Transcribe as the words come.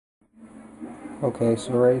Okay,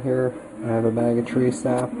 so right here I have a bag of tree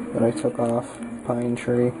sap that I took off, pine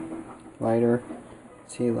tree, lighter,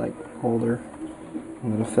 tea light holder.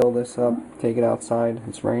 I'm going to fill this up, take it outside.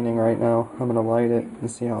 It's raining right now. I'm going to light it and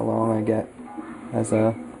see how long I get as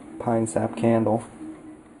a pine sap candle.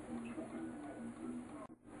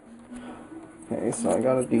 Okay, so I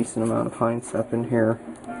got a decent amount of pine sap in here.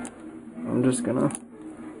 I'm just going to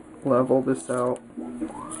level this out and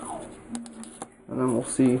then we'll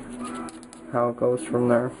see how it goes from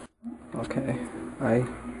there. Okay, I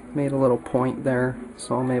made a little point there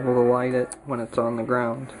so I'm able to light it when it's on the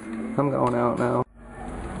ground. I'm going out now.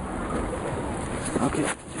 Okay,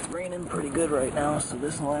 it's raining pretty good right now, so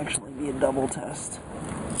this will actually be a double test.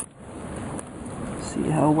 See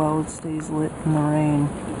how well it stays lit in the rain.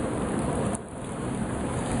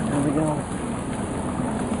 There we go.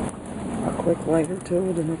 A quick lighter to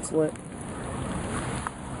it and it's lit.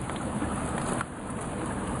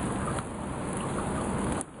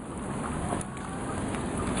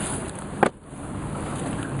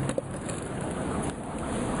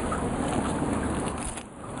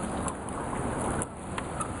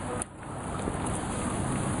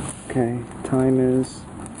 Okay, time is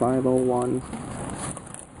 5:01.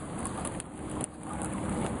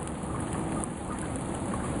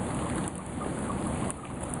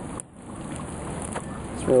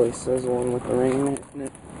 It's really sizzling with the rain hitting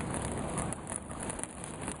it.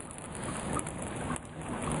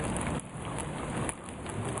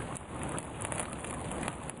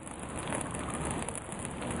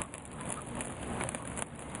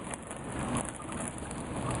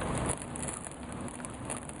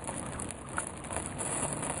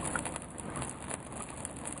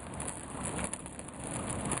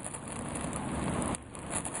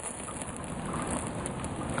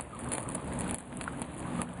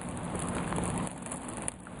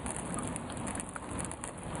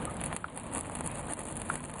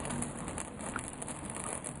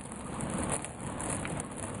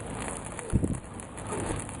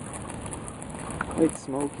 Quite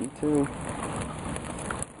smoky too.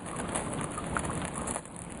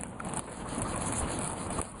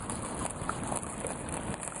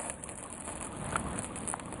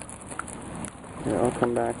 Yeah, I'll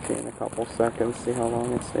come back to you in a couple seconds, see how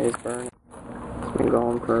long it stays burning. It's been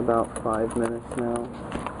going for about 5 minutes now.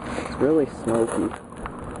 It's really smoky,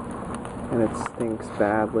 and it stinks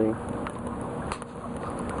badly,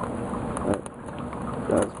 but it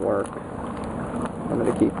does work. I'm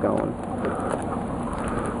gonna keep going.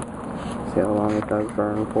 See how long it does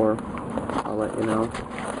burn for. I'll let you know.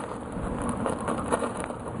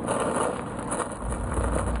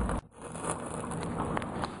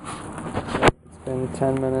 It's been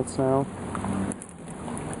 10 minutes now.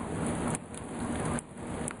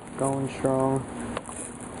 Going strong.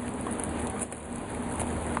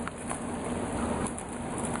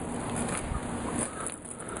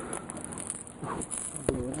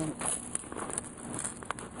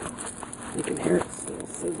 You can hear it still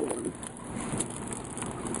sizzling.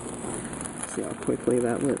 See how quickly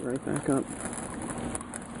that lit right back up.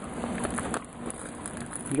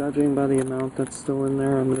 Judging by the amount that's still in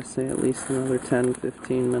there, I'm going to say at least another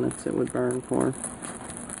 10-15 minutes it would burn for.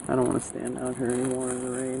 I don't want to stand out here anymore in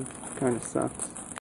the rain. Kind of sucks.